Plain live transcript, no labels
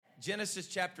Genesis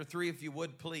chapter 3, if you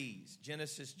would please.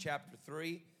 Genesis chapter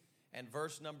 3 and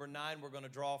verse number 9. We're going to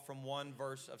draw from one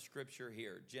verse of Scripture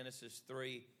here. Genesis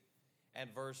 3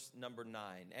 and verse number 9.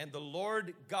 And the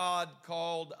Lord God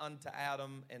called unto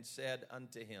Adam and said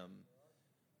unto him,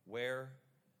 Where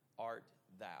art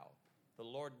thou? The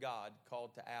Lord God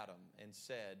called to Adam and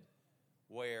said,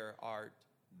 Where art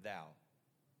thou?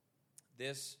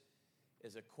 This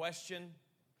is a question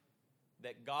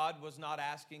that God was not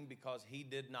asking because he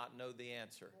did not know the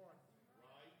answer.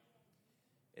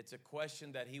 It's a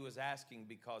question that he was asking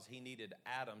because he needed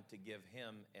Adam to give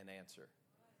him an answer.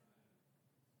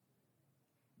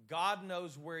 God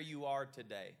knows where you are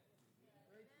today.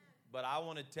 But I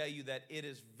want to tell you that it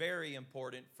is very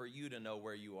important for you to know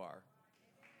where you are.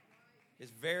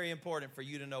 It's very important for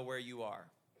you to know where you are.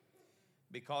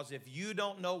 Because if you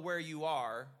don't know where you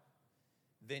are,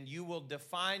 then you will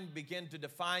begin to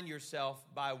define yourself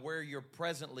by where you're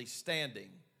presently standing.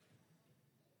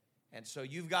 And so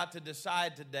you've got to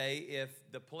decide today if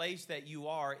the place that you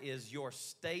are is your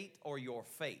state or your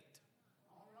fate.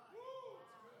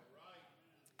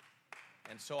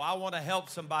 And so I want to help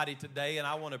somebody today, and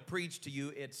I want to preach to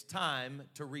you, it's time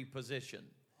to reposition.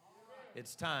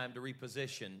 It's time to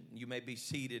reposition. You may be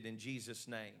seated in Jesus'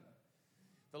 name.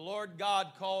 The Lord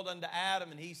God called unto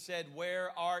Adam, and he said,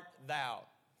 Where art thou?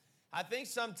 I think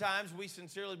sometimes we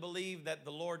sincerely believe that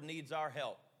the Lord needs our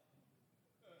help.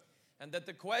 And that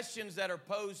the questions that are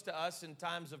posed to us in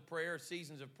times of prayer,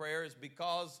 seasons of prayer, is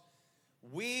because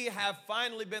we have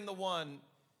finally been the one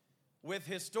with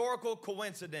historical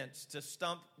coincidence to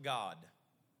stump God.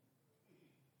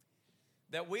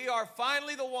 That we are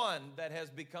finally the one that has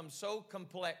become so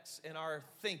complex in our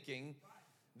thinking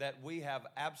that we have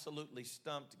absolutely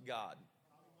stumped God.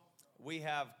 We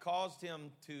have caused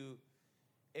him to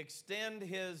extend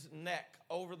his neck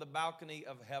over the balcony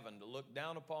of heaven to look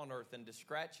down upon earth and to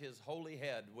scratch his holy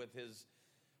head with his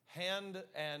hand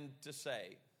and to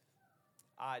say,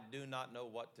 I do not know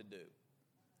what to do.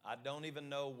 I don't even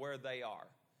know where they are.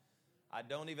 I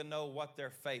don't even know what they're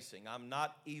facing. I'm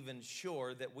not even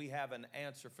sure that we have an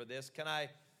answer for this. Can I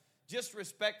just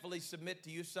respectfully submit to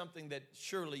you something that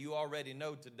surely you already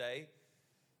know today?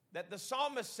 That the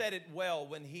psalmist said it well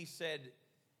when he said,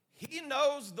 He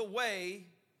knows the way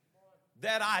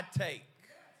that I take.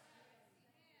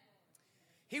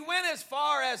 He went as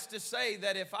far as to say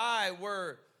that if I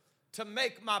were to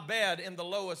make my bed in the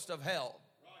lowest of hell,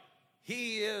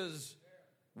 he is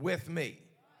with me.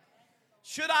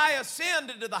 Should I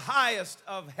ascend into the highest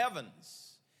of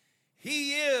heavens,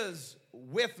 he is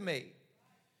with me.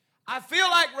 I feel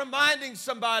like reminding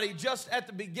somebody just at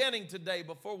the beginning today,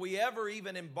 before we ever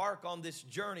even embark on this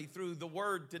journey through the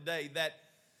Word today, that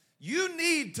you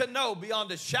need to know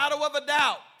beyond a shadow of a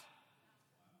doubt,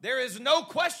 there is no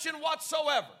question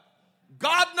whatsoever,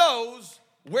 God knows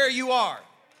where you are.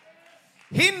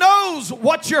 He knows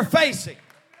what you're facing.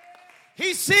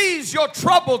 He sees your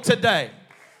trouble today.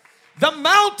 The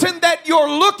mountain that you're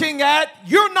looking at,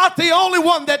 you're not the only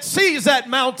one that sees that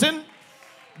mountain.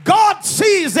 God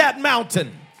sees that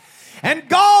mountain. And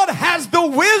God has the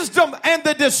wisdom and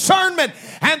the discernment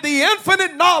and the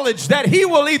infinite knowledge that he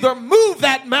will either move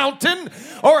that mountain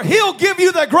or he'll give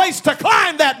you the grace to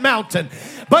climb that mountain.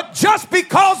 But just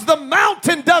because the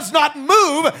mountain does not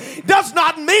move does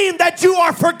not mean that you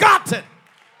are forgotten.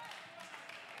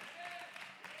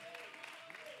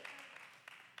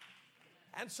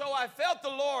 And so I felt the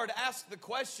Lord ask the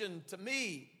question to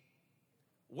me,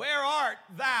 Where art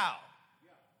thou?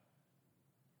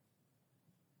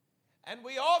 And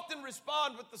we often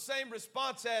respond with the same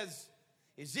response as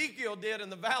Ezekiel did in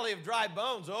the valley of dry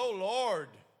bones. Oh Lord,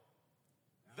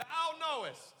 thou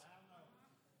knowest.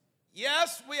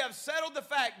 Yes, we have settled the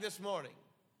fact this morning.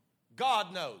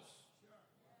 God knows.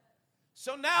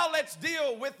 So now let's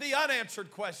deal with the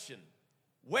unanswered question.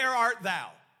 Where art thou?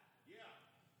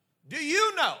 Do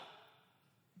you know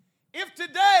if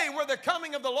today were the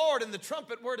coming of the Lord and the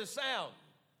trumpet were to sound,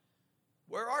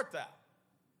 where art thou?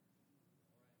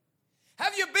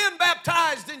 Have you been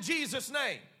baptized in Jesus'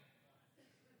 name?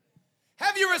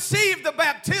 Have you received the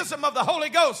baptism of the Holy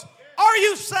Ghost? Are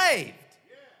you saved?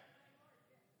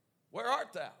 Where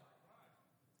art thou?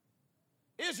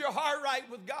 Is your heart right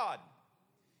with God?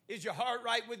 Is your heart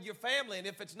right with your family? And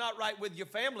if it's not right with your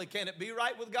family, can it be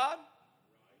right with God?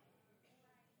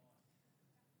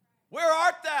 Where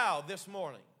art thou this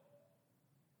morning?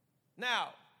 Now,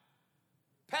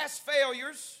 past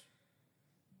failures,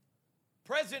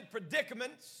 present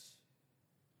predicaments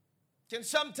can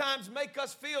sometimes make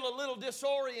us feel a little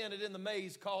disoriented in the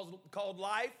maze called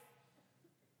life.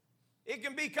 It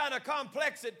can be kind of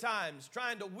complex at times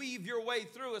trying to weave your way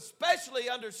through, especially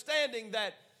understanding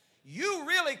that you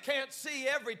really can't see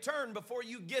every turn before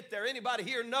you get there. Anybody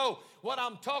here know what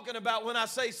I'm talking about when I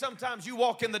say sometimes you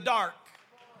walk in the dark?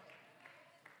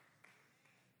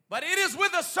 But it is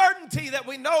with a certainty that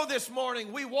we know this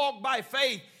morning we walk by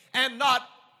faith and not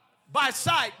by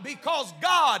sight, because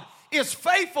God is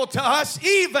faithful to us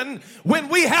even when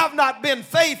we have not been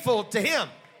faithful to Him.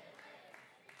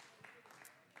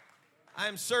 I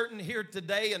am certain here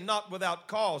today, and not without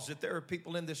cause, that there are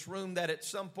people in this room that at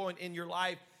some point in your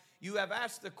life you have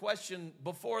asked the question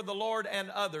before the Lord and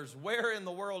others, where in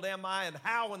the world am I and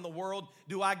how in the world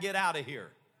do I get out of here?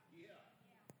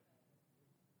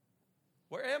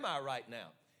 Where am I right now?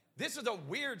 This is a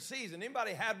weird season.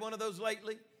 Anybody had one of those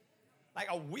lately? Like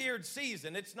a weird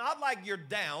season. It's not like you're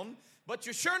down, but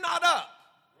you're sure not up.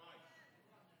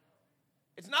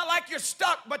 It's not like you're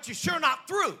stuck, but you're sure not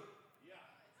through.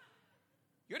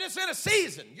 You're just in a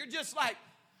season. You're just like,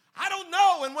 I don't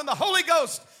know. And when the Holy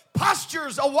Ghost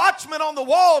postures a watchman on the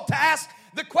wall to ask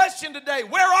the question today,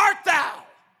 where art thou?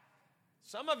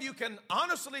 Some of you can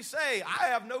honestly say, I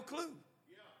have no clue.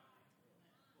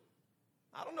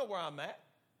 I don't know where I'm at.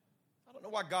 I don't know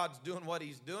why God's doing what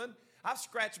He's doing. I've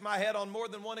scratched my head on more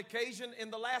than one occasion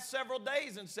in the last several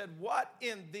days and said, what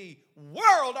in the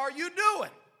world are you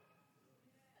doing?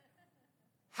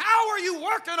 How are you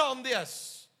working on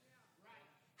this?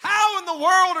 How in the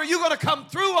world are you going to come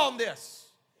through on this?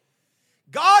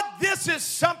 God, this is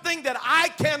something that I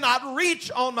cannot reach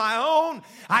on my own.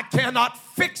 I cannot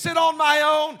fix it on my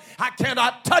own. I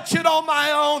cannot touch it on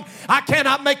my own. I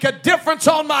cannot make a difference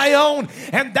on my own.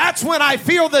 And that's when I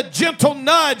feel the gentle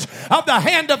nudge of the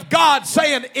hand of God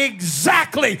saying,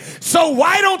 exactly. So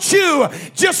why don't you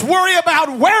just worry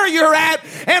about where you're at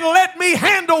and let me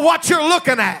handle what you're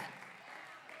looking at?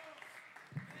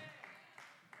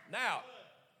 Now,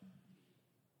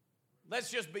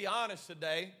 let's just be honest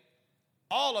today.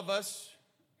 All of us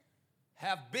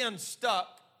have been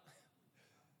stuck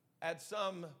at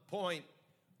some point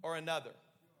or another.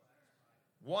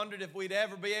 Wondered if we'd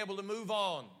ever be able to move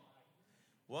on.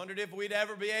 Wondered if we'd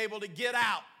ever be able to get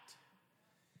out.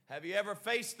 Have you ever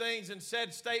faced things and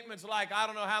said statements like, I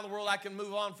don't know how in the world I can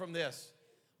move on from this?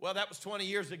 Well, that was 20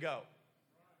 years ago.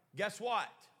 Guess what?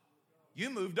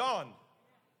 You moved on.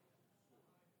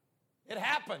 It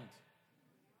happened.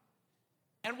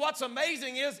 And what's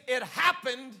amazing is it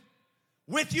happened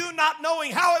with you not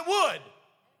knowing how it would.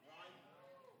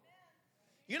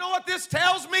 You know what this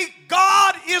tells me?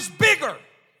 God is bigger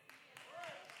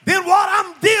than what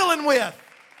I'm dealing with.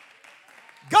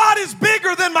 God is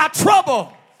bigger than my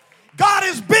trouble. God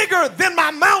is bigger than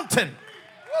my mountain.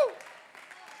 Woo.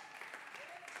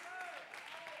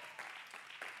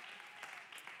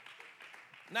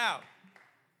 Now,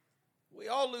 we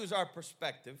all lose our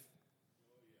perspective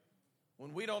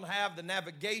when we don't have the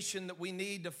navigation that we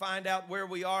need to find out where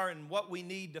we are and what we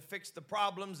need to fix the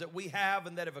problems that we have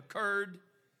and that have occurred.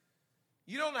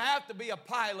 You don't have to be a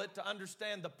pilot to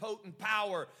understand the potent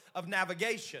power of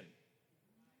navigation.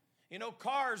 You know,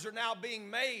 cars are now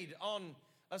being made on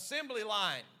assembly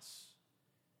lines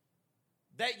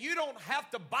that you don't have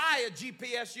to buy a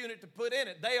GPS unit to put in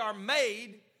it. They are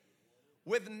made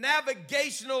with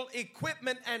navigational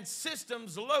equipment and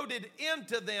systems loaded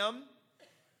into them.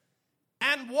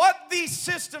 And what these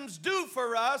systems do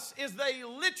for us is they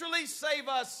literally save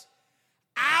us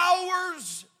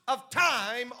hours of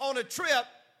time on a trip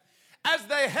as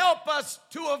they help us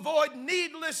to avoid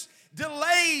needless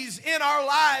delays in our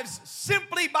lives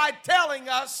simply by telling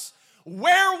us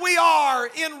where we are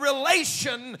in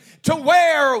relation to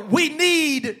where we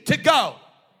need to go.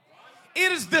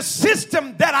 It is the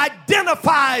system that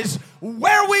identifies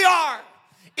where we are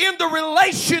in the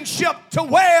relationship to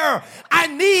where I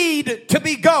need to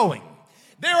be going.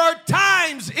 There are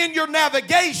times in your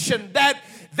navigation that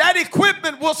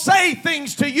equipment will say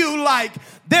things to you like,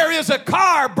 there is a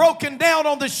car broken down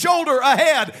on the shoulder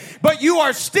ahead, but you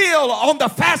are still on the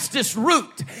fastest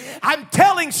route. I'm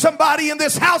telling somebody in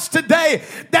this house today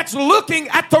that's looking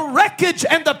at the wreckage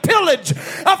and the pillage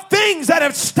of things that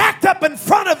have stacked up in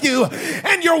front of you,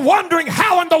 and you're wondering,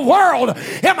 how in the world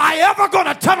am I ever going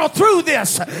to tunnel through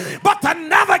this? But the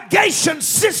navigation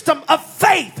system of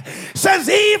faith says,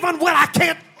 even when I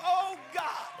can't,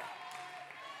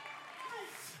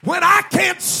 when I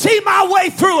can't see my way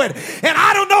through it and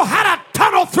I don't know how to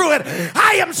tunnel through it,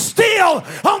 I am still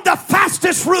on the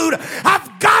fastest route.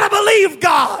 I've got to believe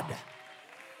God.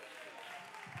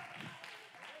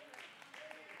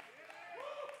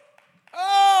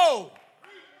 Oh!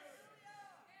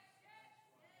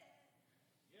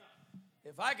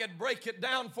 If I could break it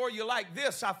down for you like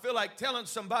this, I feel like telling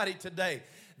somebody today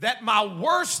that my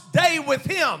worst day with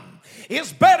Him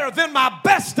is better than my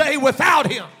best day without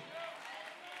Him.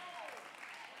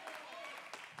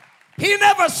 He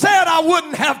never said I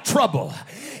wouldn't have trouble.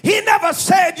 He never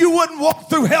said you wouldn't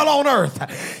walk through hell on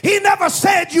earth. He never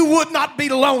said you would not be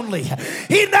lonely.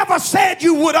 He never said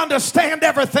you would understand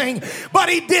everything. But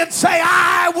he did say,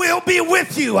 I will be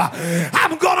with you.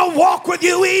 I'm going to walk with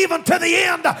you even to the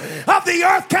end of the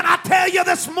earth. Can I tell you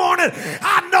this morning,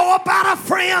 I know about a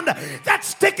friend that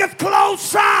sticketh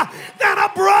closer than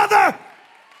a brother.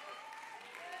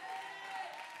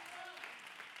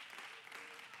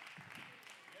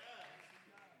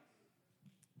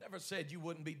 Never said you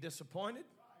wouldn't be disappointed.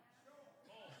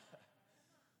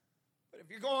 But if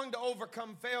you're going to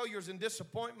overcome failures and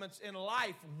disappointments in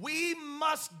life, we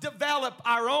must develop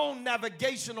our own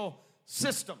navigational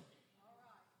system.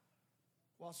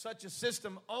 While such a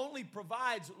system only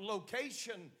provides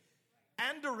location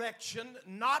and direction,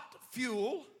 not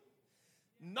fuel,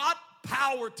 not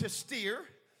power to steer,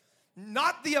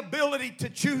 not the ability to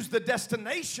choose the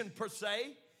destination per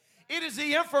se, it is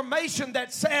the information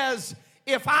that says,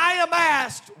 if I am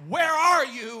asked, where are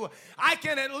you? I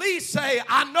can at least say,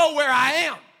 I know where I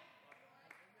am.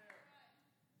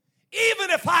 Even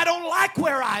if I don't like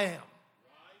where I am.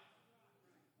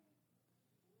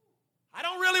 I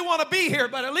don't really want to be here,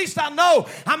 but at least I know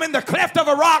I'm in the cleft of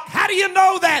a rock. How do you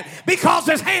know that? Because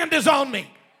his hand is on me.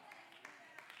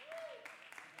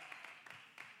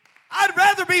 I'd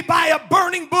rather be by a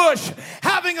burning bush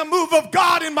having a move of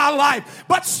God in my life.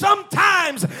 But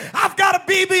sometimes I've got to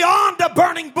be beyond a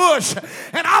burning bush.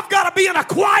 And I've got to be in a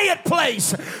quiet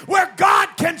place where God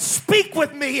can speak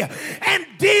with me and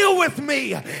deal with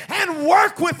me and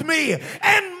work with me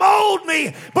and mold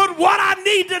me. But what I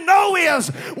need to know is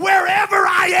wherever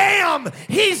I am,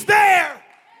 he's there.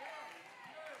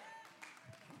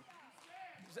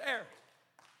 He's there.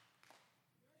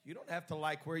 You don't have to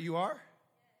like where you are.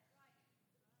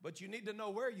 But you need to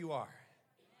know where you are.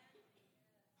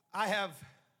 I have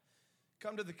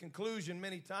come to the conclusion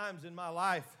many times in my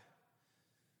life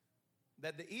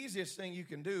that the easiest thing you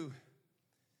can do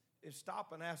is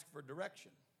stop and ask for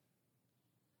direction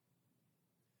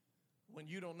when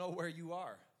you don't know where you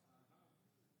are.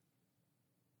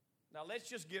 Now let's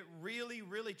just get really,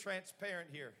 really transparent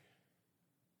here.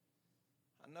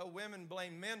 I know women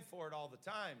blame men for it all the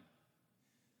time,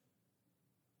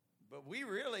 but we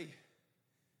really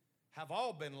have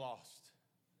all been lost.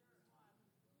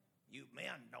 You men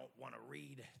don't want to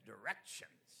read directions.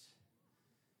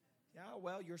 Yeah,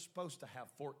 well, you're supposed to have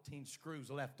 14 screws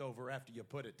left over after you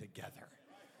put it together.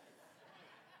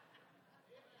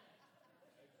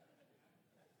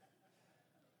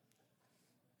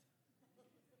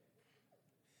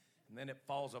 And then it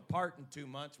falls apart in 2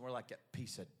 months, and we're like a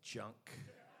piece of junk.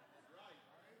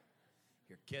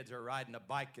 Your kids are riding a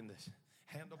bike in this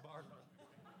handlebar.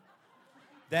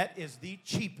 That is the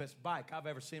cheapest bike I've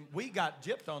ever seen. We got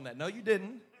gypped on that. No, you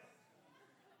didn't.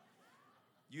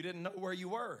 You didn't know where you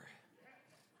were.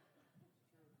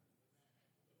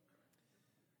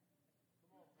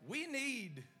 We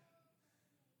need,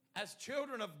 as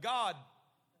children of God,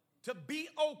 to be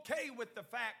okay with the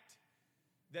fact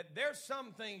that there's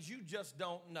some things you just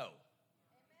don't know.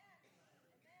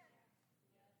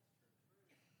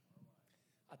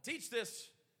 I teach this,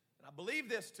 and I believe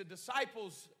this to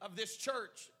disciples of this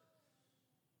church,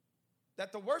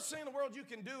 that the worst thing in the world you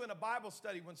can do in a Bible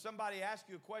study when somebody asks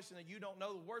you a question that you don't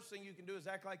know, the worst thing you can do is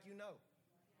act like you know.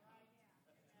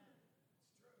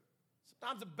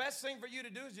 Sometimes the best thing for you to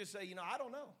do is just say, I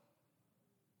don't know.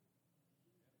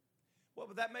 Well,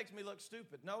 but that makes me look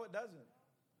stupid. No, it doesn't.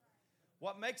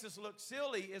 What makes us look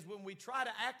silly is when we try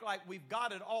to act like we've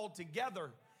got it all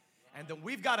together. And then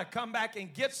we've got to come back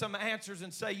and get some answers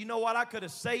and say, you know what, I could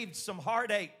have saved some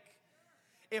heartache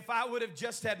if I would have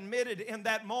just admitted in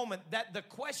that moment that the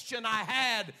question I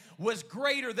had was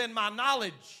greater than my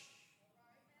knowledge.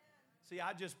 See,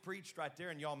 I just preached right there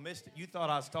and y'all missed it. You thought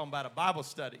I was talking about a Bible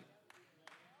study.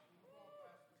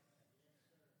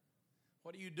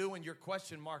 What do you do when your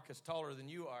question mark is taller than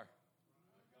you are?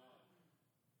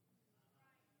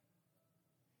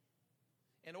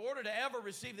 In order to ever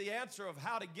receive the answer of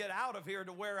how to get out of here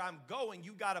to where I'm going,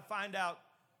 you got to find out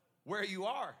where you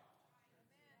are.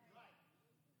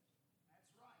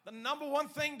 The number one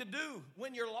thing to do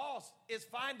when you're lost is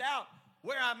find out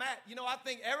where I'm at. I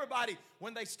think everybody,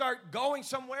 when they start going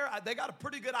somewhere, they got a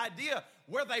pretty good idea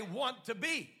where they want to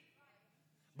be.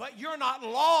 But you're not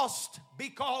lost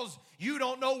because you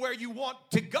don't know where you want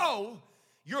to go.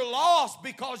 You're lost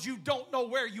because you don't know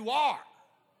where you are.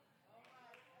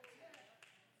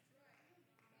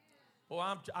 Well,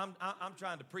 I'm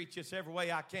trying to preach this every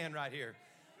way I can right here.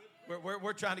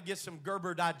 We're trying to get some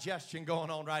Gerber digestion going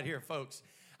on right here, folks.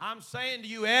 I'm saying to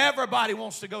you, everybody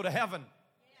wants to go to heaven.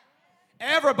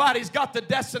 Everybody's got the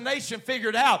destination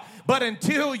figured out. But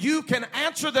until you can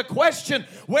answer the question,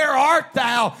 where art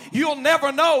thou? You'll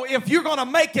never know if you're going to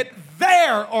make it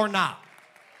there or not.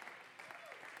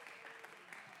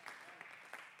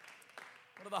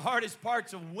 One of the hardest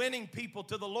parts of winning people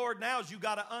to the Lord now is you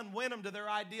got to unwin them to their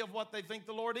idea of what they think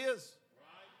the Lord is.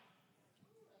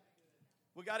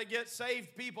 We got to get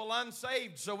saved people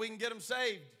unsaved so we can get them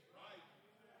saved.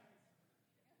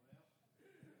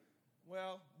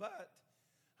 Well, but,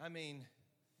 I mean,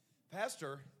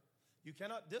 Pastor, you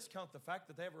cannot discount the fact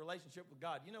that they have a relationship with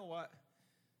God. You know what?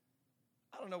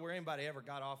 I don't know where anybody ever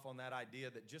got off on that idea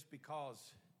that just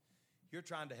because you're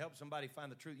trying to help somebody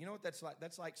find the truth. You know what that's like?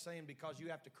 That's like saying because you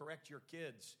have to correct your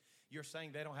kids, you're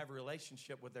saying they don't have a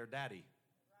relationship with their daddy.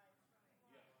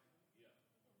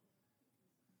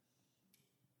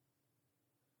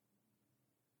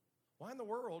 Why in the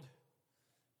world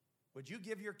would you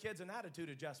give your kids an attitude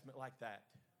adjustment like that?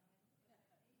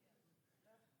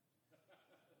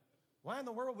 Why in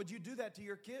the world would you do that to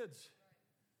your kids?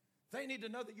 They need to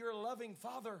know that you're a loving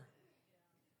father.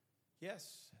 Yes,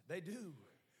 they do.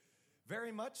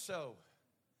 Very much so.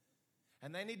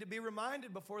 And they need to be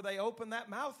reminded before they open that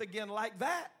mouth again like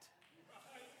that.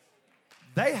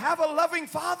 They have a loving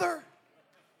father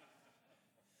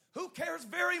who cares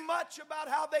very much about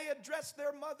how they address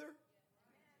their mother.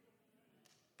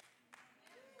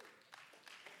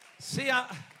 See,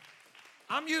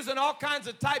 I'm using all kinds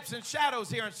of types and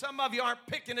shadows here, and some of you aren't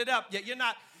picking it up yet. You're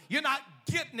not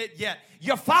getting it yet.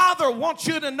 Your father wants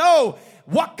you to know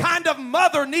what kind of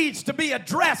mother needs to be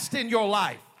addressed in your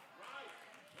life.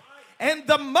 And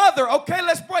the mother, okay,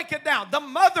 let's break it down. The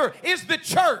mother is the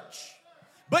church,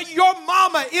 but your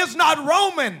mama is not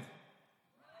Roman.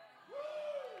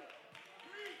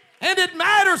 And it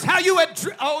matters how you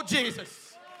address, oh Jesus.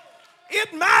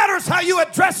 It matters how you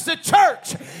address the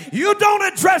church. You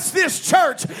don't address this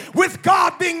church with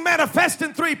God being manifest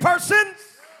in three persons.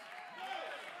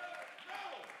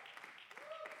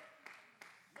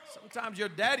 Sometimes your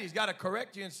daddy's got to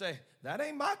correct you and say, that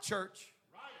ain't my church.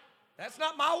 That's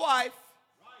not my wife.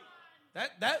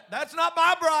 That's not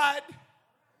my bride.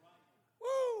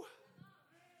 Woo.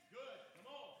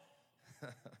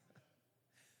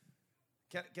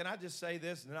 Can I just say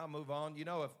this and then I'll move on? You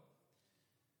know,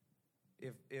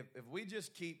 if we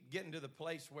just keep getting to the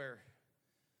place where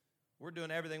we're doing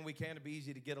everything we can to be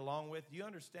easy to get along with, you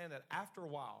understand that after a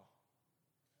while,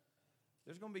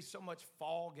 there's going to be so much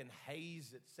fog and haze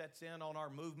that sets in on our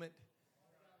movement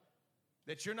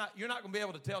that you're not going to be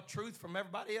able to tell truth from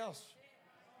everybody else.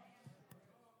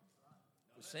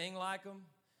 We sing like them.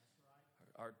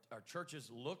 Our churches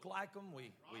look like them.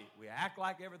 We act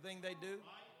like everything they do.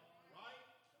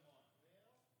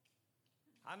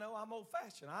 I know I'm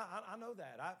old-fashioned. I know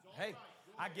that.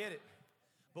 I get it.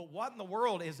 But what in the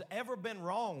world has ever been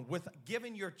wrong with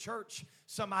giving your church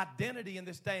some identity in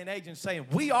this day and age and saying,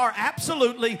 we are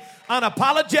absolutely,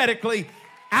 unapologetically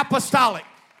apostolic.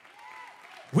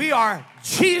 We are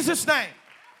Jesus' name.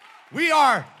 We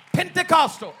are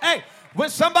Pentecostal. Hey, when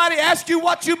somebody asks you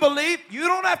what you believe, you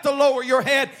don't have to lower your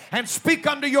head and speak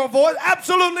under your voice.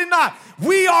 Absolutely not.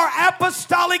 We are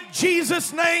apostolic,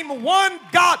 Jesus' name, one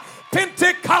God,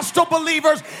 Pentecostal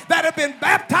believers that have been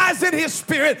baptized in His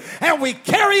Spirit, and we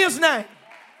carry His name.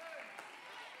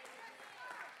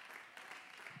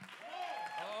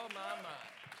 Oh, my.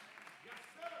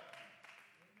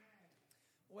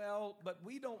 Well, but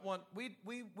we don't want, we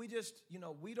just,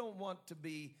 we don't want to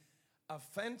be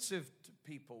offensive to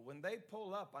people. When they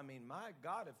pull up, I mean, my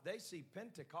God, if they see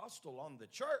Pentecostal on the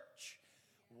church,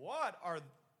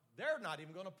 they're not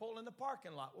even going to pull in the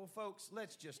parking lot. Well, folks,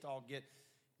 let's just all get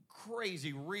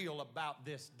crazy real about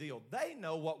this deal. They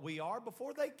know what we are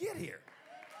before they get here.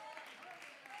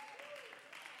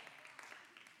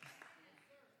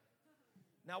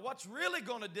 Now, what's really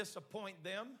going to disappoint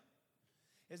them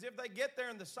is if they get there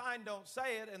and the sign don't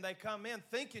say it and they come in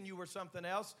thinking you were something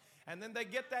else, and then they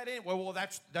get that in. Well,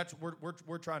 that's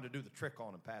we're trying to do the trick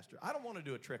on them, Pastor. I don't want to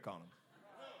do a trick on them.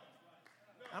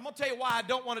 I'm going to tell you why I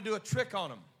don't want to do a trick on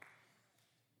them.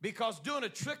 Because doing a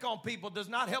trick on people does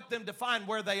not help them define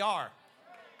where they are.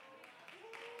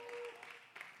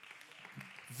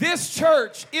 This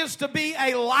church is to be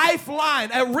a lifeline,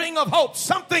 a ring of hope,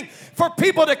 something for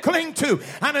people to cling to.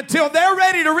 And until they're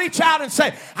ready to reach out and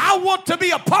say, I want to be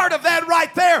a part of that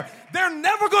right there, they're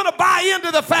never going to buy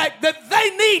into the fact that they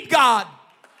need God.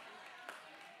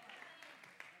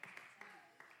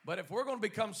 But if we're going to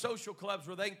become social clubs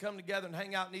where they can come together and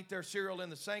hang out and eat their cereal in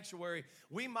the sanctuary,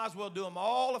 we might as well do them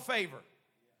all a favor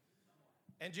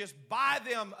and just buy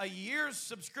them a year's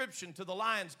subscription to the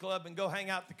Lions Club and go hang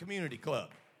out at the community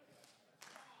club.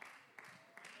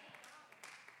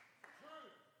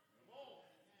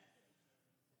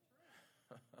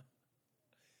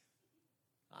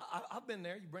 been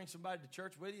there. You bring somebody to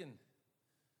church with you, and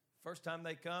first time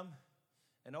they come,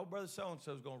 and old brother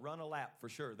so-and-so is going to run a lap for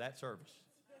sure that service.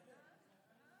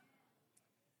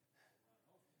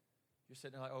 You're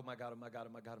sitting there like, oh my God, oh my God,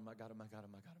 oh my God, oh my God, oh my God,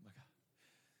 oh my God, oh my God.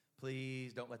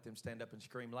 Please don't let them stand up and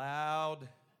scream loud.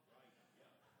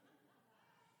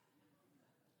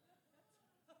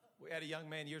 We had a young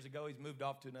man years ago. He's moved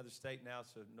off to another state now,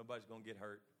 so nobody's going to get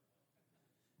hurt.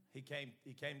 He came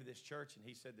to this church, and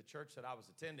he said, the church that I was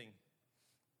attending,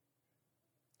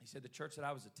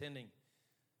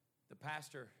 the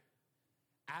pastor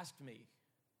asked me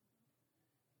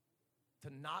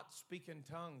to not speak in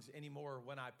tongues anymore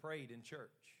when I prayed in church.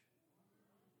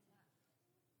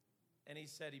 And he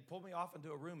said, he pulled me off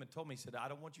into a room and told me, he said, I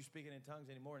don't want you speaking in tongues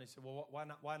anymore. And he said, well, why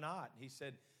not? Why not? He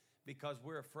said, because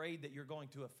we're afraid that you're going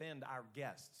to offend our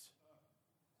guests.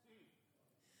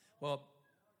 Well,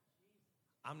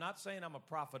 I'm not saying I'm a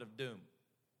prophet of doom,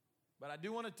 but I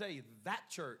do want to tell you that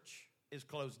church is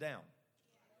closed down.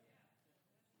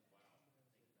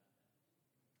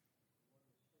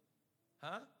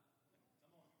 Huh?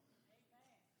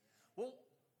 Well,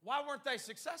 why weren't they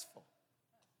successful?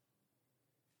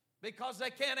 Because they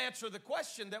can't answer the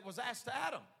question that was asked to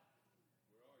Adam.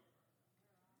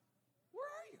 Where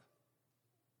are you?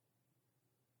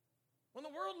 When the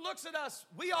world looks at us,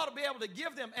 we ought to be able to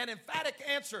give them an emphatic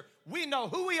answer. We know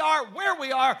who we are,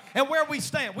 and where we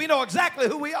stand. We know exactly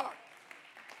who we are.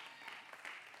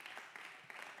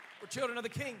 We're children of the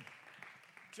King.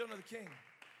 Children of the King.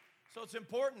 So it's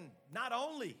important not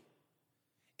only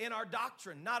in our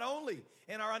doctrine, not only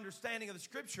in our understanding of the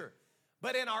Scripture,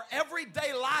 but in our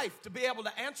everyday life to be able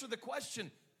to answer the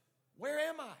question, where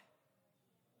am I?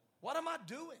 What am I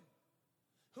doing?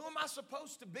 Who am I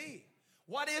supposed to be?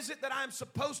 What is it that I'm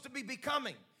supposed to be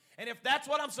becoming? And if that's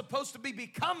what I'm supposed to be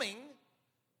becoming,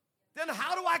 then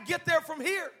how do I get there from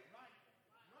here?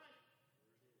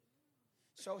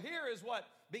 So here is what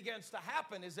begins to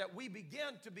happen, is that we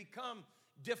begin to become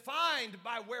defined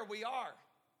by where we are.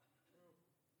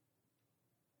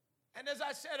 And as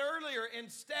I said earlier,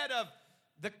 instead of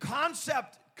the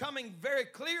concept coming very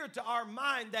clear to our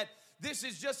mind that this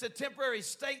is just a temporary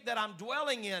state that I'm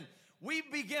dwelling in, we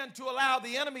begin to allow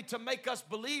the enemy to make us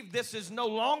believe this is no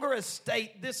longer a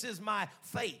state, this is my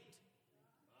fate.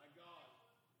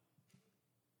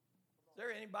 Is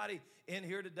there anybody in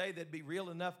here today that'd be real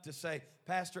enough to say,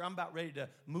 Pastor, I'm about ready to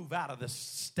move out of this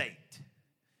state?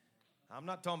 I'm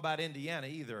not talking about Indiana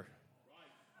either.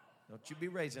 Don't you be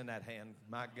raising that hand,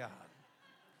 my God.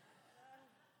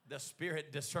 The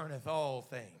Spirit discerneth all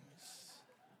things.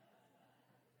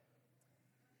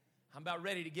 I'm about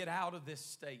ready to get out of this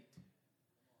state.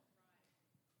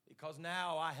 Because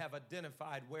now I have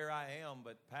identified where I am,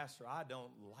 but Pastor, I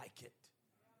don't like it.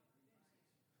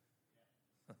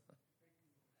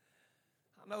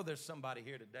 I know there's somebody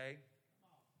here today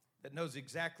that knows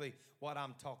exactly what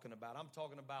I'm talking about. I'm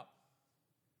talking about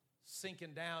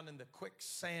sinking down in the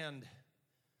quicksand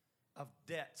of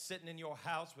debt, sitting in your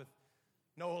house with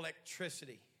no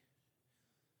electricity,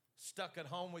 stuck at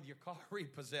home with your car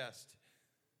repossessed,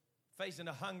 facing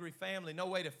a hungry family, no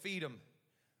way to feed them,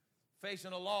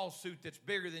 facing a lawsuit that's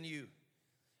bigger than you.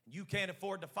 You can't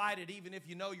afford to fight it even if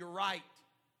you know you're right.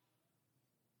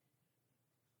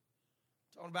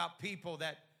 Talking about people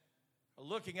that are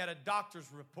looking at a doctor's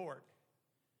report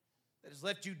that has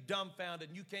left you dumbfounded,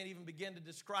 and you can't even begin to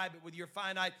describe it with your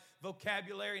finite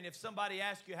vocabulary. And if somebody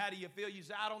asks you, how do you feel? You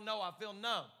say, I don't know, I feel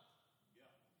numb.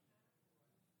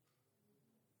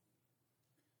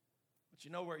 But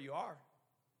you know where you are.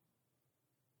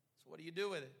 So what do you do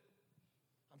with it?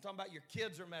 I'm talking about your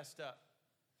kids are messed up.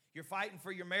 You're fighting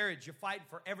for your marriage. You're fighting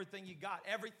for everything you got.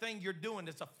 Everything you're doing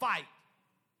is a fight.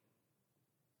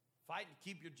 Fighting to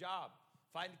keep your job.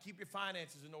 Fighting to keep your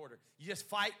finances in order. You just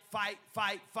fight.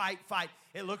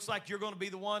 It looks like you're going to be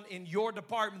the one in your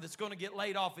department that's going to get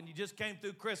laid off, and you just came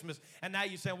through Christmas, and now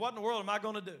you're saying, what in the world am I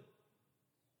going to do?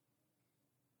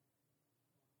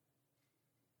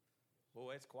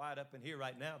 Boy, it's quiet up in here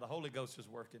right now. The Holy Ghost is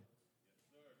working.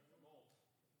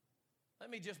 Let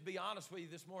me just be honest with you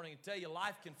this morning and tell you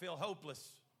life can feel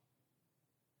hopeless.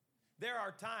 There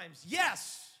are times,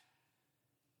 yes,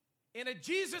 in a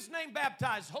Jesus name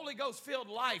baptized, Holy Ghost filled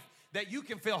life that you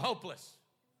can feel hopeless.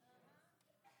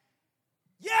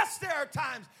 Yes, there are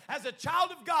times as a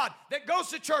child of God that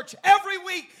goes to church every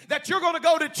week that you're going to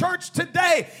go to church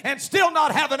today and still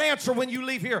not have an answer when you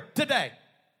leave here today.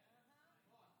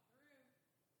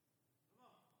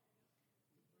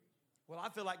 Well, I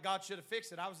feel like God should have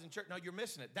fixed it. I was in church. No, you're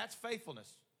missing it. That's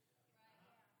faithfulness.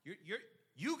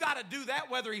 You got to do that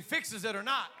whether he fixes it or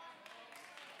not.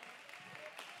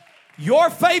 Your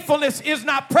faithfulness is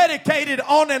not predicated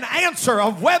on an answer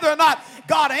of whether or not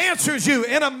God answers you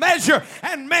in a measure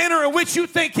and manner in which you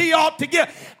think he ought to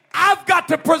give. I've got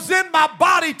to present my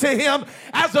body to him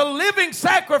as a living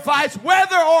sacrifice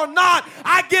whether or not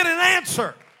I get an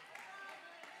answer.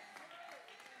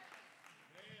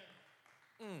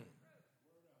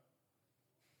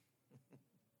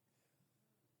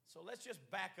 So let's just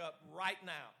back up right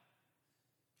now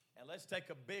and let's take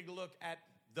a big look at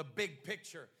the big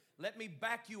picture. Let me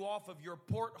back you off of your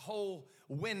porthole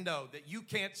window that you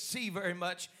can't see very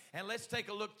much, and let's take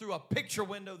a look through a picture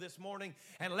window this morning,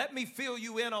 and let me fill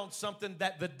you in on something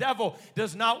that the devil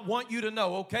does not want you to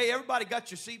know, okay? Everybody got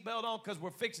your seatbelt on because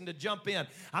we're fixing to jump in.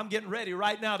 I'm getting ready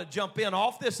right now to jump in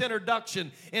off this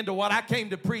introduction into what I came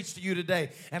to preach to you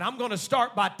today, and I'm going to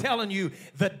start by telling you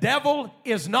the devil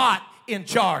is not in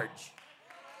charge.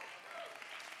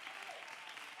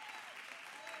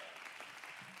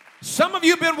 Some of you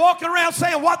have been walking around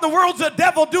saying, what in the world's the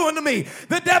devil doing to me?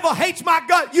 The devil hates my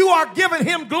gut. You are giving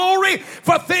him glory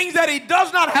for things that he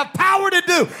does not have power to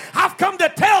do. I've come to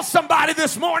tell somebody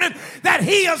this morning that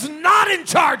he is not in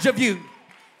charge of you.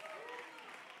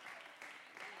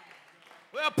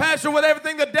 Well, Pastor, with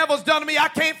everything the devil's done to me, I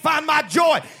can't find my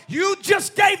joy. You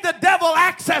just gave the devil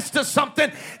access to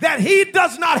something that he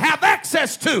does not have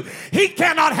access to. He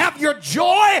cannot have your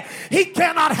joy. He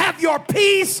cannot have your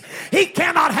peace. He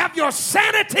cannot have your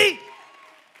sanity.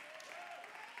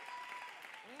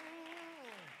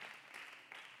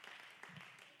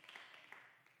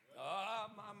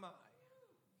 My.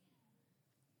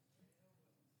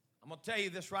 I'm going to tell you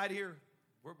this right here.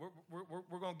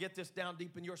 We're going to get this down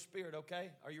deep in your spirit, okay?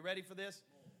 Are you ready for this?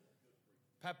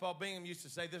 Pat Paul Bingham used to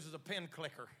say this is a pin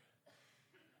clicker.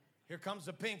 Here comes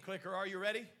the pin clicker. Are you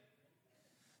ready?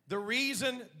 The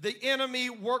reason the enemy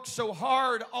works so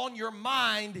hard on your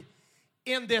mind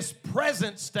in this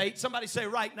present state, somebody say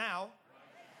right now.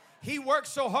 He works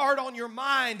so hard on your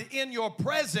mind in your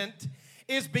present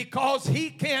is because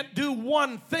he can't do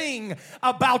one thing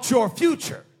about your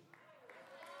future.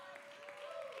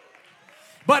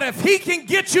 But if he can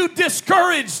get you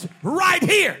discouraged right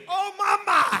here, oh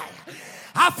my,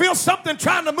 I feel something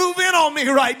trying to move in on me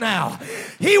right now.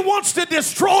 He wants to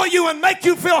destroy you and make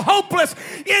you feel hopeless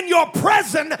in your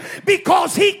present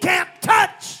because he can't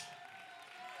touch.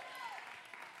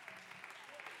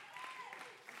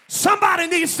 Somebody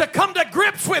needs to come to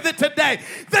grips with it today.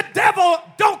 The devil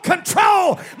don't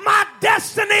control my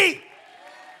destiny.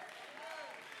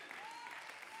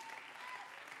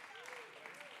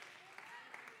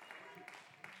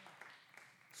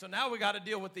 So now we got to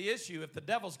deal with the issue. If the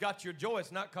devil's got your joy,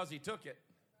 it's not because he took it.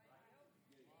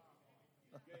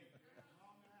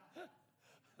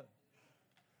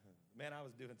 Man, I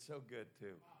was doing so good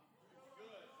too.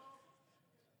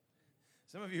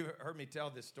 Some of you heard me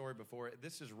tell this story before.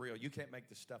 This is real. You can't make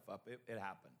this stuff up. It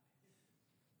happened.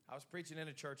 I was preaching in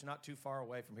a church not too far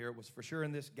away from here. It was for sure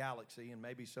in this galaxy and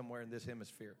maybe somewhere in this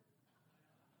hemisphere.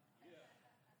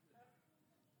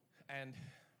 And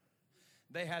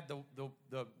they had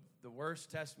the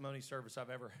worst testimony service I've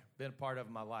ever been a part of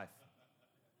in my life.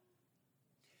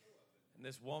 And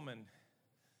this woman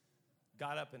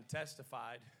got up and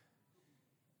testified.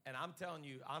 And I'm telling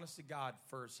you, honest to God,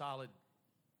 for a solid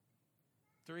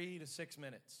 3 to 6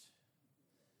 minutes,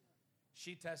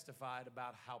 she testified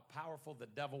about how powerful the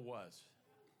devil was.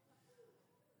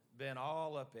 Been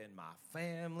all up in my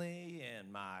family and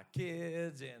my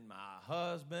kids and my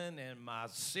husband and my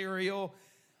cereal.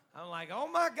 I'm like, oh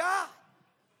my God.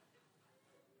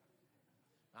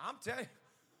 I'm telling you,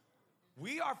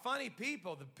 we are funny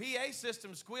people. The PA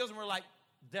system squeals and we're like,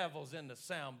 devil's in the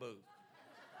sound booth.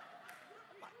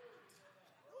 I'm like,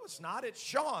 no, it's not. It's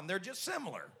Sean. They're just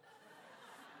similar.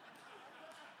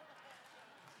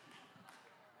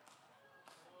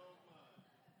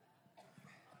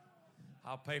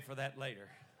 I'll pay for that later.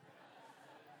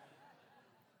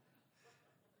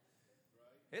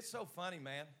 It's so funny,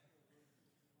 man.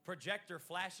 Projector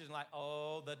flashes like,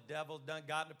 oh, the devil done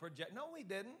got in the projector. No, he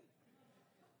didn't.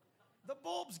 The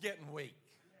bulb's getting weak.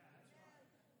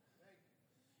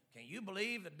 Can you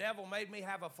believe the devil made me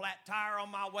have a flat tire on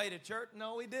my way to church?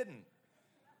 No, he didn't.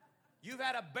 You've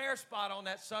had a bare spot on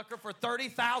that sucker for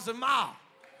 30,000 miles.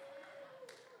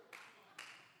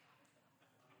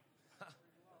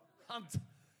 I'm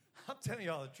telling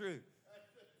y'all the truth.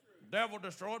 Devil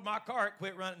destroyed my car. It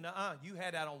quit running. You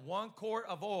had that on 1 quart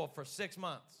of oil for 6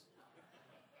 months.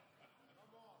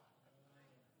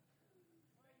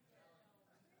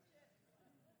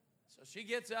 So she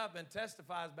gets up and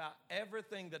testifies about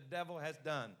everything the devil has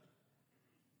done.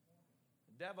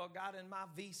 The devil got in my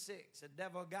V6. The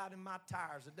devil got in my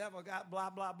tires. The devil got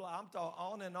blah, blah, blah. I'm talking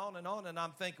on and on and on, and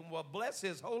I'm thinking, well, bless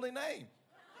his holy name.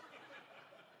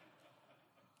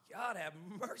 God have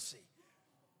mercy.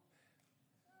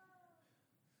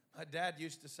 My dad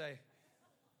used to say,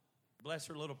 bless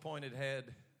her little pointed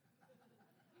head.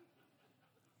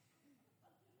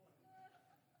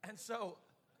 And so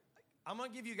I'm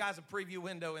going to give you guys a preview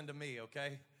window into me,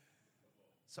 okay?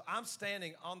 So I'm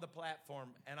standing on the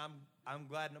platform, and I'm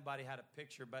glad nobody had a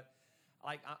picture, but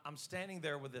like I'm standing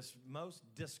there with this most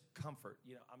discomfort.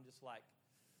 You know, I'm just like,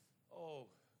 oh,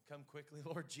 come quickly,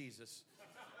 Lord Jesus.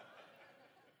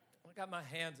 I got my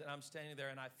hands, and I'm standing there,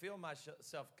 and I feel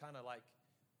myself kind of like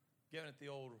giving it the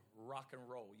old rock and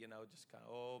roll, you know, just kind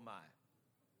of, oh, my.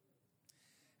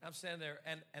 I'm standing there,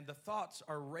 and the thoughts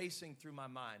are racing through my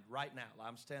mind right now.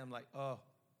 I'm standing like, oh,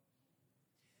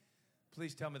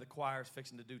 please tell me the choir's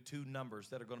fixing to do 2 numbers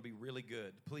that are going to be really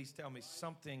good. Please tell me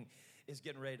something is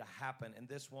getting ready to happen. And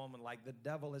this woman, like, the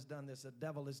devil has done this, the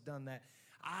devil has done that.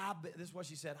 This is what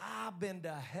she said, I've been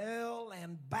to hell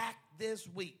and back this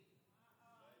week.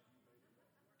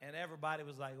 And everybody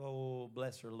was like, oh,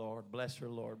 bless her, Lord, bless her,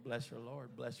 Lord, bless her,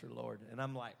 Lord, bless her, Lord. And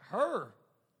I'm like, her?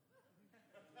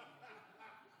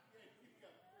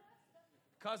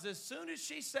 Because as soon as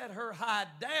she set her hide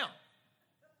down,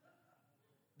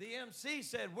 the MC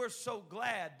said, we're so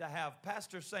glad to have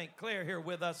Pastor St. Clair here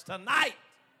with us tonight.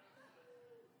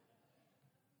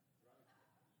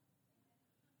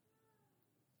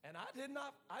 And I did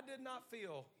not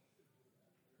feel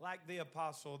like the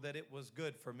apostle that it was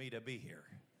good for me to be here.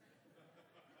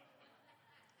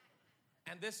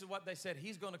 And this is what they said,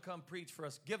 he's going to come preach for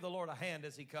us. Give the Lord a hand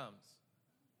as he comes.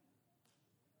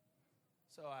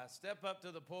 So I step up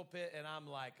to the pulpit, and I'm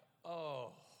like,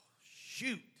 oh,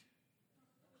 shoot.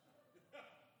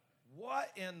 What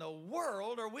in the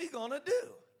world are we going to do?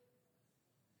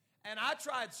 And I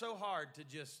tried so hard to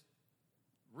just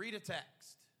read a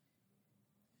text.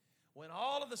 When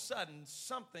all of a sudden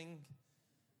something,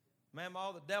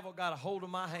 Mama, the devil got a hold of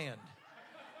my hand.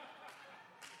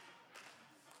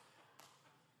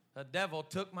 The devil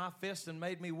took my fist and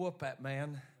made me whoop that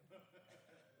man.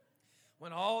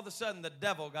 When all of a sudden the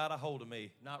devil got a hold of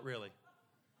me. Not really.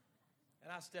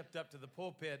 And I stepped up to the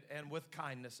pulpit, and with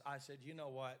kindness, I said, you know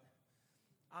what?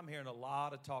 I'm hearing a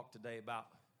lot of talk today about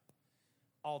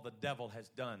all the devil has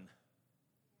done.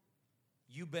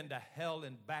 You've been to hell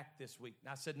and back this week. And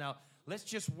I said, now, let's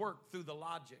just work through the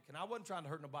logic. And I wasn't trying to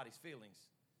hurt nobody's feelings.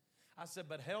 I said,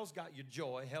 but hell's got your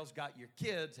joy. Hell's got your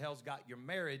kids. Hell's got your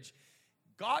marriage.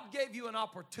 God gave you an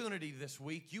opportunity this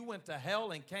week. You went to hell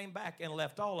and came back and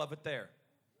left all of it there.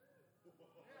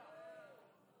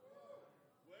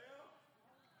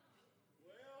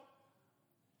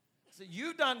 So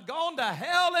you done gone to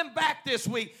hell and back this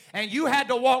week, and you had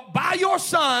to walk by your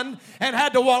son, and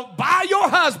had to walk by your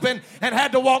husband, and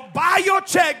had to walk by your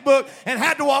checkbook, and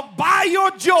had to walk by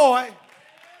your joy.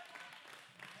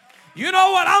 You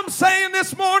know what I'm saying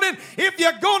this morning? If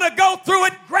you're going to go through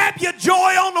it, grab your joy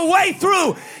on the way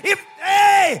through.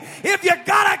 If you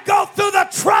got to go through the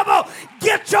trouble,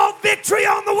 get your victory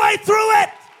on the way through it.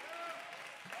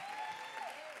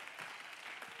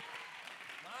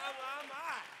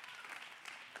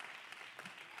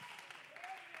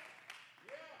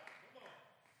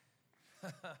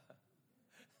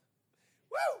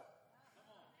 Woo!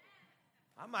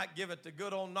 I might give it the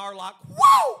good old Narlock.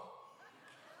 Woo!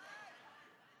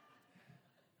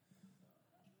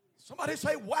 Somebody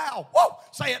say, wow. Whoa!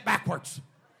 Say it backwards.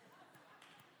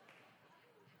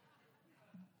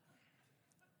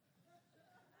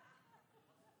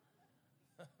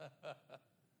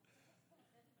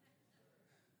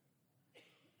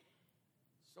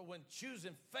 So when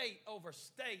choosing faith over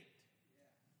state,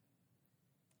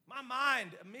 my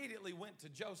mind immediately went to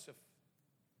Joseph.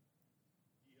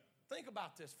 Think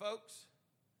about this, folks.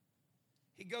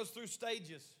 He goes through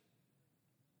stages.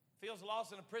 Feels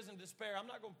lost in a prison of despair. I'm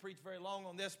not going to preach very long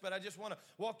on this, but I just want to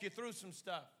walk you through some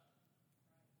stuff.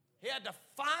 He had to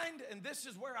find, and this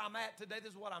is where I'm at today.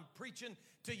 This is what I'm preaching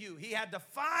to you. He had to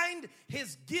find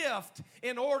his gift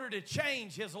in order to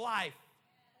change his life.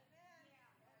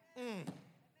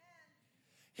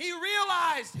 He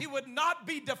realized he would not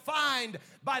be defined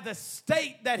by the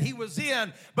state that he was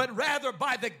in, but rather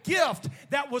by the gift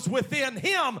that was within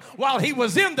him while he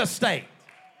was in the state.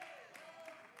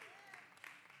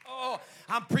 Oh,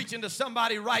 I'm preaching to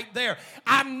somebody right there.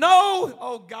 I know,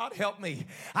 oh God help me,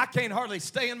 I can't hardly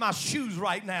stay in my shoes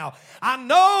right now. I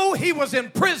know he was in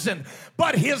prison,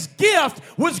 but his gift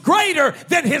was greater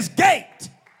than his gate.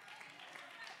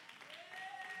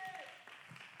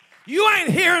 You ain't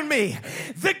hearing me.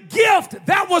 The gift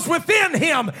that was within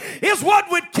him is what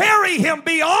would carry him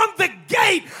beyond the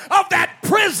gate of that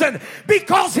prison,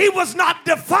 because he was not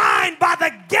defined by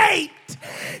the gate.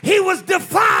 He was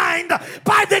defined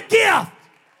by the gift.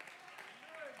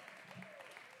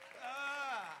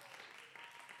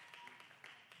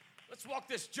 Let's walk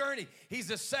this journey. He's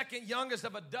the second youngest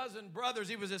of a dozen brothers.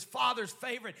 He was his father's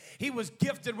favorite. He was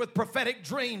gifted with prophetic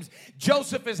dreams.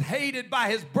 Joseph is hated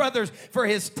by his brothers for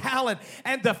his talent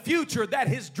and the future that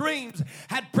his dreams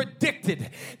had predicted.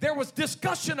 There was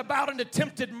discussion about an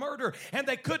attempted murder, and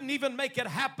they couldn't even make it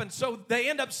happen. So they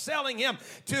end up selling him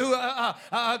to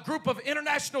a group of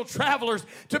international travelers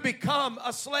to become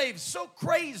a slave. So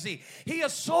crazy. He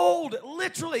is sold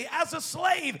literally as a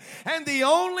slave. And the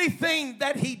only thing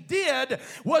that he did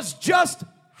was just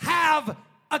have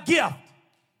a gift.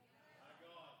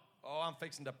 Oh, I'm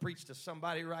fixing to preach to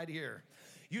somebody right here.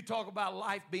 You talk about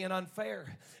life being unfair.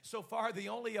 So far, the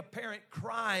only apparent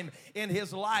crime in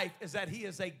his life is that he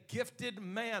is a gifted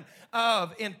man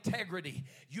of integrity.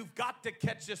 You've got to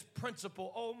catch this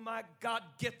principle. Oh my God,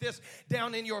 get this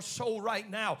down in your soul right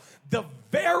now. The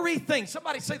very thing,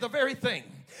 somebody say the very thing.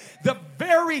 The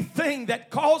very thing that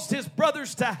caused his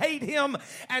brothers to hate him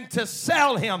and to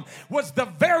sell him was the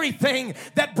very thing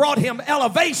that brought him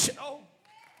elevation. Oh.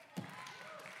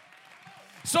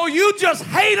 So you just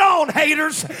hate on,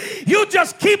 haters. You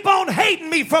just keep on hating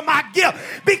me for my gift,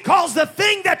 because the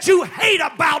thing that you hate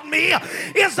about me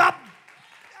is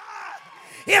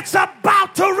it's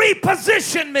about to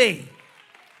reposition me.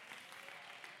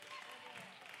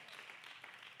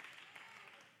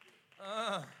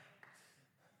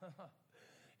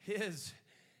 His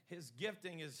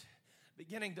gifting is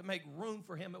beginning to make room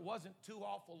for him. It wasn't too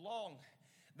awful long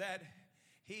that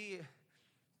he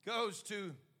goes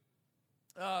to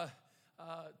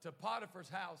Potiphar's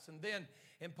house, and then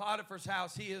in Potiphar's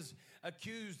house he is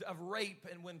accused of rape,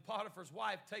 and when Potiphar's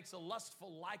wife takes a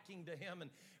lustful liking to him, and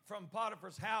from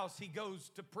Potiphar's house he goes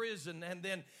to prison, and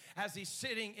then as he's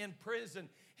sitting in prison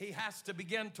he has to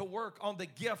begin to work on the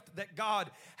gift that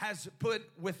God has put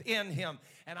within him.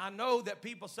 And I know that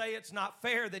people say it's not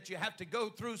fair that you have to go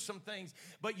through some things,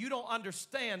 but you don't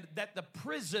understand that the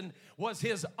prison was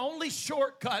his only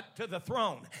shortcut to the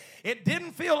throne. It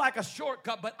didn't feel like a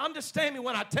shortcut, but understand me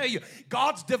when I tell you,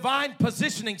 God's divine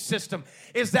positioning system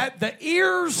is that the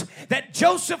ears that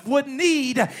Joseph would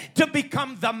need to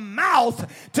become the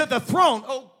mouth to the throne,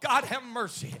 oh God have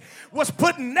mercy, was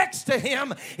put next to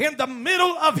him in the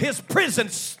middle of his prison,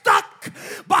 stuck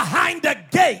behind a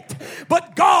gate.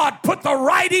 But God put the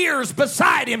right ears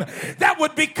beside him that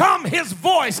would become his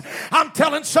voice. I'm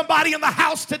telling somebody in the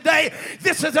house today,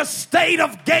 this is a state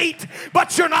of gate,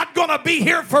 but you're not going to be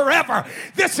here forever.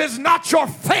 This is not your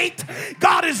fate.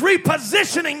 God is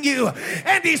repositioning you,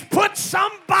 and he's put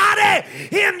somebody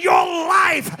in your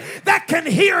life that can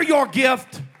hear your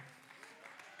gift.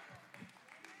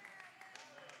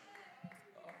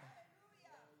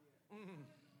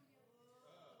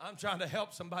 I'm trying to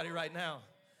help somebody right now.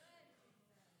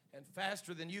 And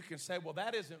faster than you can say, well,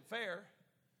 that isn't fair.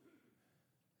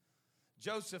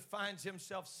 Joseph finds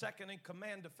himself second in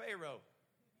command to Pharaoh.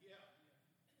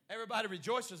 Everybody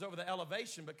rejoices over the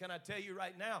elevation, but can I tell you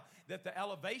right now that the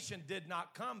elevation did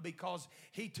not come because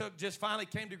he finally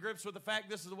came to grips with the fact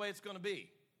this is the way it's going to be.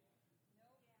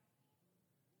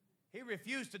 He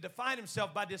refused to define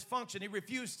himself by dysfunction. He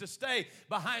refused to stay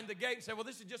behind the gate and say, well,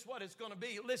 this is just what it's going to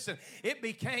be. Listen, it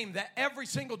became that every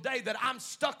single day that I'm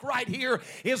stuck right here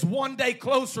is one day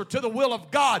closer to the will of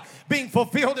God being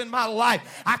fulfilled in my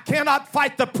life. I cannot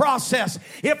fight the process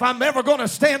if I'm ever going to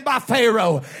stand by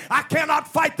Pharaoh. I cannot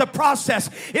fight the process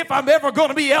if I'm ever going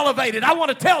to be elevated. I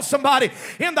want to tell somebody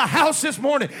in the house this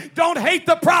morning, don't hate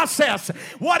the process.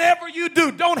 Whatever you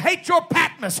do, don't hate your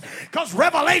Patmos, because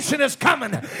revelation is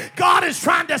coming. God is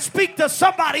trying to speak to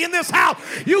somebody in this house.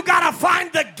 You got to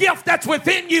find the gift that's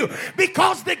within you,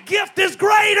 because the gift is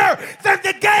greater than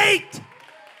the gate.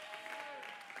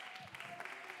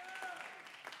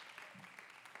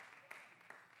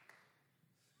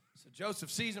 So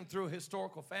Joseph sees him through a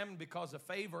historical famine because of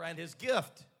favor and his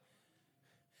gift.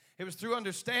 It was through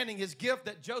understanding his gift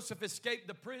that Joseph escaped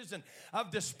the prison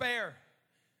of despair.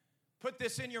 Put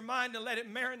this in your mind and let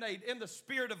it marinate in the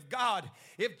Spirit of God.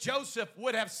 If Joseph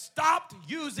would have stopped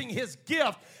using his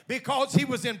gift because he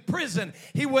was in prison,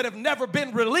 he would have never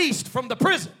been released from the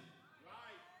prison.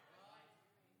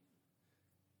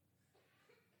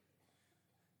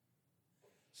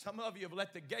 Some of you have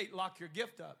let the gate lock your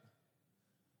gift up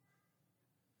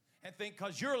and think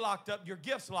because you're locked up, your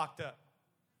gift's locked up.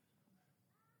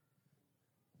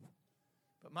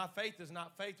 But my faith is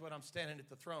not faith when I'm standing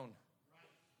at the throne.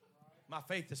 My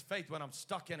faith is faith when I'm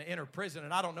stuck in an inner prison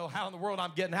and I don't know how in the world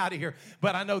I'm getting out of here.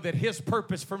 But I know that His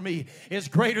purpose for me is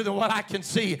greater than what I can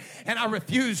see. And I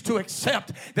refuse to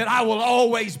accept that I will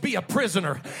always be a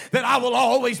prisoner, that I will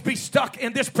always be stuck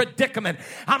in this predicament.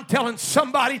 I'm telling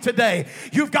somebody today,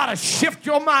 you've got to shift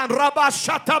your mind.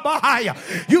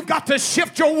 You've got to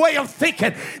shift your way of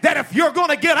thinking that if you're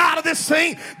going to get out of this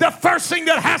thing, the first thing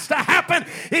that has to happen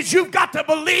is you've got to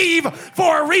believe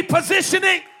for a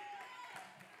repositioning.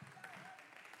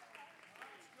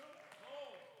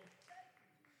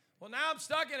 Well, now I'm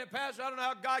stuck in it, Pastor. I don't know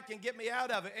how God can get me out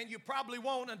of it. And you probably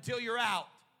won't until you're out.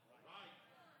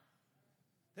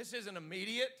 This isn't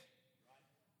immediate.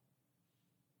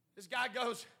 This guy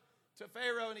goes to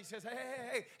Pharaoh and he says,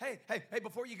 hey,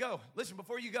 before you go, listen,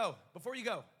 before you go,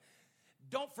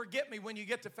 don't forget me when you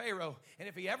get to Pharaoh. And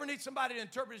if he ever needs somebody to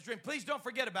interpret his dream, please don't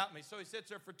forget about me. So he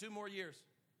sits there for 2 more years.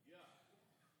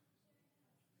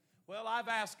 Well, I've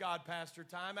asked God, Pastor,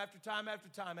 time after time after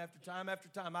time after time after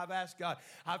time. I've asked God.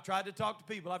 I've tried to talk to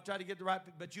people. I've tried to get the right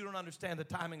people, but you don't understand the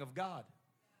timing of God.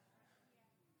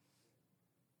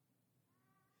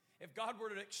 If God were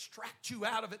to extract you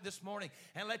out of it this morning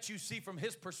and let you see from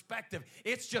His perspective,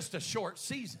 it's just a short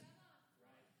season.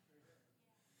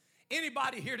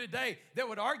 Anybody here today that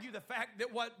would argue the fact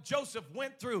that what Joseph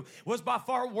went through was by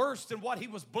far worse than what he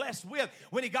was blessed with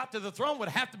when he got to the throne would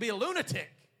have to be a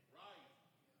lunatic.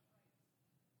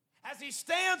 As he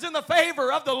stands in the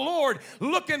favor of the Lord,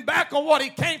 looking back on what he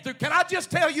came through, can I just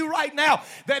tell you right now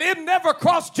that it never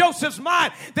crossed Joseph's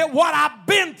mind that what I've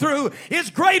been through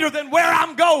is greater than where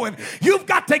I'm going. You've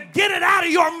got to get it out of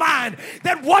your mind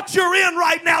that what you're in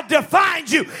right now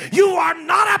defines you. You are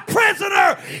not a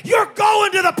prisoner. You're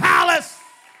going to the palace.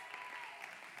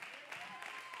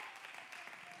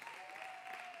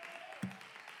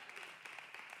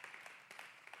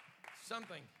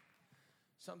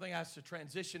 Something has to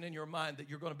transition in your mind that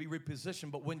you're going to be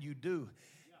repositioned, but when you do,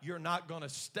 you're not going to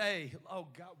stay. Oh,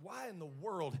 God, why in the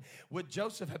world would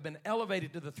Joseph have been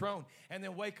elevated to the throne and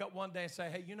then wake up one day and say,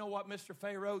 hey, you know what, Mr.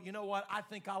 Pharaoh, you know what, I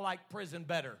think I like prison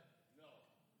better.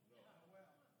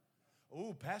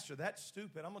 Oh, Pastor, that's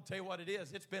stupid. I'm going to tell you what it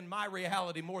is. It's been my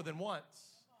reality more than once.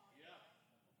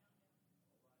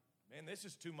 Man, this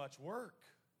is too much work.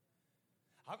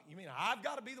 You mean I've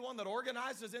got to be the one that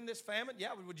organizes in this famine? Yeah,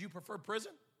 would you prefer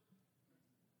prison?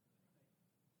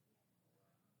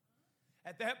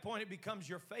 At that point, it becomes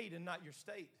your fate and not your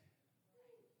state.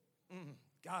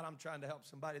 God, I'm trying to help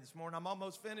somebody this morning. I'm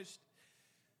almost finished.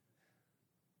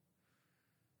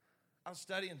 I was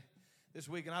studying this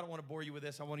week, and I don't want to bore you with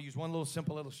this. I want to use one little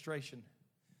simple illustration.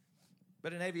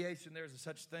 But in aviation, there's a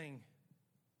such thing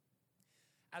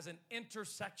as an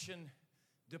intersection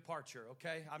departure,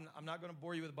 okay? I'm not going to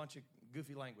bore you with a bunch of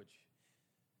goofy language.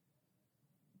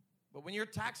 But when you're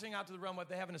taxiing out to the runway,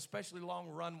 they have an especially long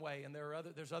runway, and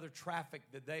there's other traffic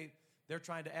that they're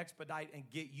trying to expedite and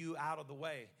get you out of the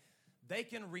way. They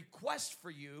can request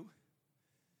for you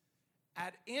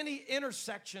at any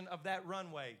intersection of that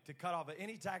runway to cut off at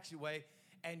any taxiway,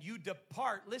 and you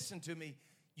depart, listen to me,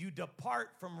 you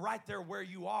depart from right there where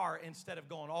you are instead of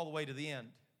going all the way to the end.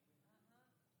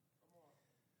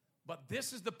 But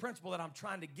this is the principle that I'm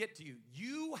trying to get to you.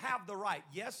 You have the right.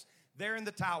 Yes, they're in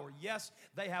the tower. Yes,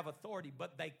 they have authority,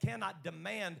 but they cannot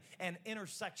demand an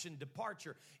intersection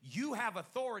departure. You have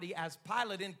authority as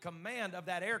pilot in command of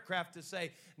that aircraft to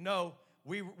say, no,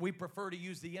 we prefer to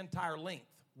use the entire length.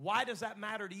 Why does that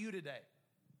matter to you today?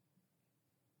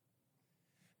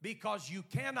 Because you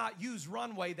cannot use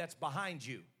runway that's behind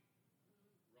you.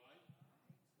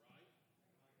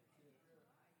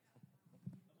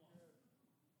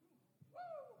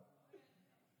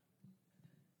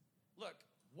 Look,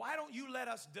 why don't you let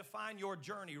us define your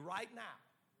journey right now?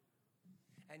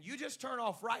 And you just turn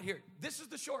off right here. This is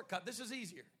the shortcut. This is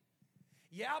easier.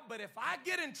 Yeah, but if I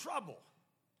get in trouble,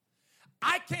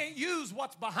 I can't use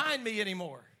what's behind me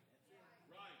anymore.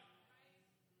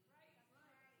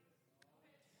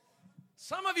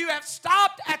 Some of you have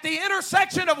stopped at the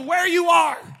intersection of where you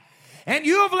are. And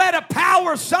you have let a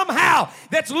power somehow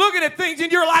that's looking at things in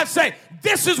your life say,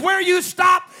 this is where you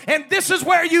stop and this is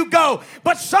where you go.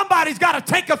 But somebody's got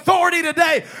to take authority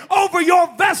today over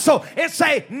your vessel and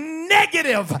say,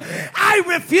 negative. I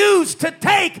refuse to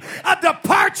take a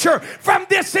departure from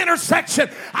this intersection.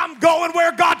 I'm going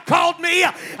where God called me.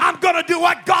 I'm going to do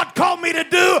what God called me to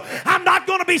do. I'm not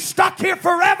going to be stuck here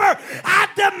forever. I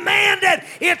demand it.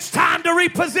 It's time to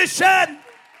reposition.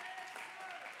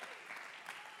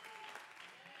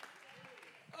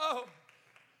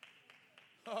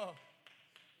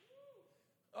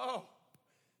 Oh,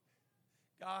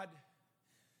 God,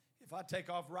 if I take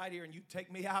off right here and you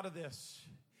take me out of this,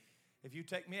 if you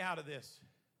take me out of this,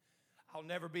 I'll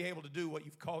never be able to do what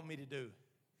you've called me to do.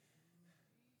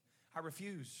 I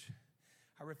refuse.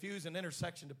 I refuse an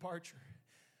intersection departure.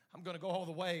 I'm going to go all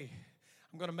the way.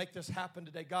 I'm going to make this happen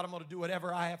today. God, I'm going to do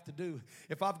whatever I have to do.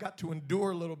 If I've got to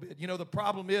endure a little bit. You know, the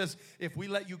problem is if we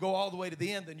let you go all the way to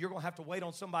the end, then you're going to have to wait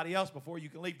on somebody else before you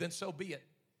can leave. Then so be it.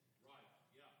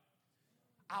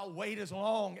 I'll wait as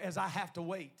long as I have to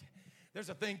wait. There's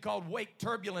a thing called wake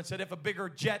turbulence, that if a bigger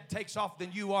jet takes off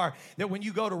than you are, that when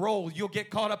you go to roll, you'll get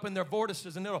caught up in their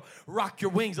vortices and it'll rock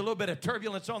your wings, a little bit of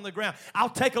turbulence on the ground. I'll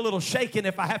take a little shaking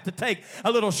if I have to take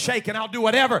a little shaking. I'll do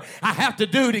whatever I have to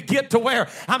do to get to where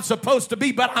I'm supposed to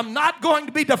be, but I'm not going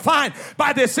to be defined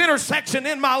by this intersection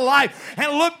in my life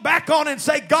and look back on and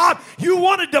say, God, you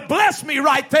wanted to bless me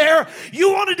right there.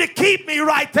 You wanted to keep me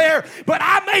right there, but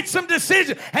I made some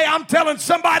decisions. Hey, I'm telling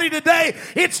somebody today,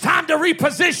 it's time to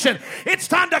reposition. It's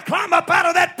time to climb up out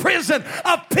of that prison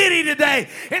of pity today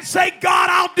and say,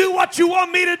 God, I'll do what you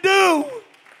want me to do.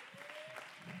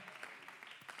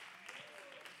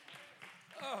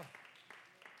 I'm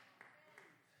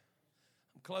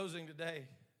closing today.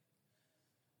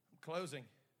 I'm closing.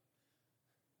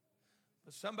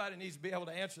 But somebody needs to be able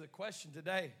to answer the question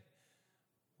today.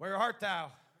 Where art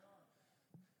thou?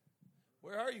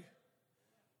 Where are you?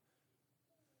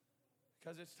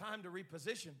 Because it's time to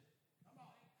reposition.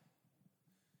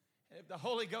 And if the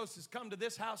Holy Ghost has come to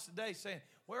this house today saying,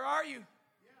 where are you?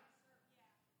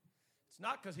 It's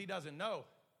not because he doesn't know.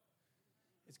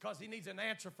 It's because he needs an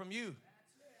answer from you.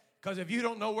 Because if you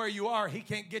don't know where you are, he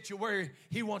can't get you where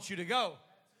he wants you to go.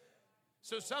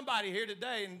 So somebody here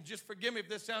today, and just forgive me if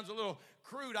this sounds a little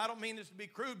crude. I don't mean this to be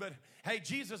crude, but hey,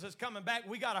 Jesus is coming back.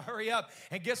 We got to hurry up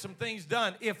and get some things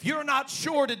done. If you're not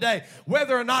sure today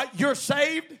whether or not you're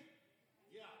saved,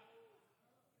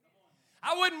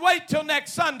 I wouldn't wait till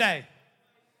next Sunday.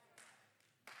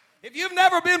 If you've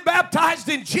never been baptized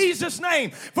in Jesus' name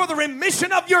for the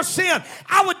remission of your sin,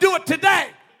 I would do it today.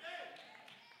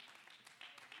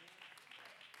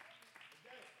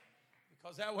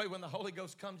 Because that way when the Holy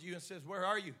Ghost comes to you and says, where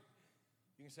are you?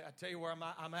 You can say, I tell you where I'm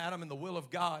at. I'm in the will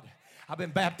of God. I've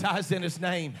been baptized in his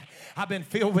name. I've been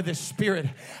filled with his spirit.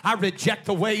 I reject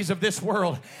the ways of this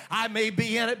world. I may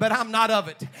be in it, but I'm not of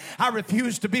it. I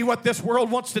refuse to be what this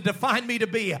world wants to define me to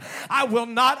be. I will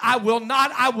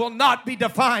not be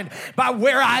defined by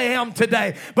where I am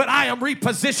today, but I am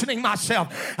repositioning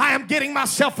myself. I am getting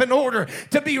myself in order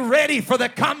to be ready for the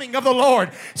coming of the Lord,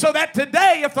 so that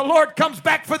today, if the Lord comes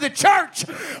back for the church,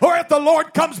 or if the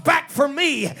Lord comes back for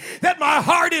me, that my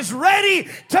heart is ready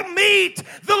to meet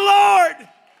the Lord.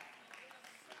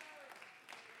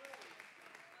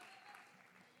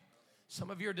 Some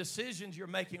of your decisions you're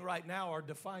making right now are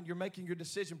defined. You're making your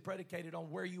decision predicated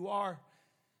on where you are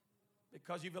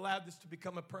because you've allowed this to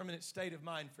become a permanent state of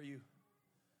mind for you.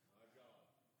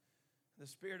 The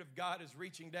Spirit of God is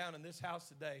reaching down in this house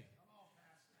today.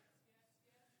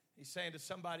 He's saying to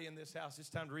somebody in this house, it's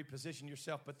time to reposition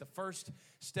yourself. But the first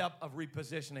step of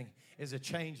repositioning is a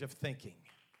change of thinking.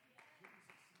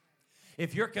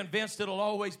 If you're convinced it'll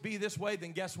always be this way,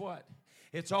 then guess what?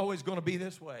 It's always going to be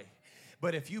this way.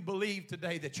 But if you believe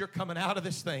today that you're coming out of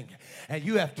this thing and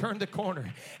you have turned the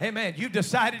corner, amen, you've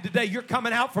decided today you're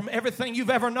coming out from everything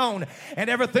you've ever known and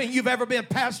everything you've ever been.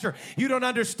 Pastor, you don't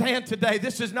understand today.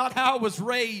 This is not how I was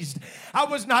raised. I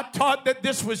was not taught that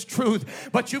this was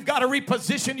truth. But you've got to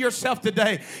reposition yourself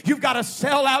today. You've got to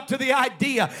sell out to the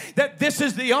idea that this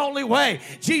is the only way.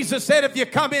 Jesus said, if you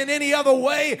come in any other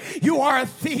way, you are a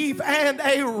thief and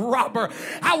a robber.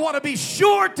 I want to be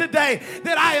sure today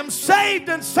that I am saved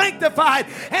and sanctified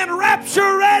and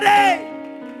rapture ready.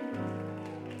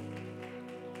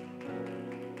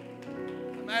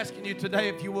 I'm asking you today,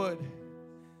 if you would,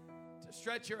 to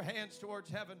stretch your hands towards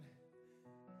heaven.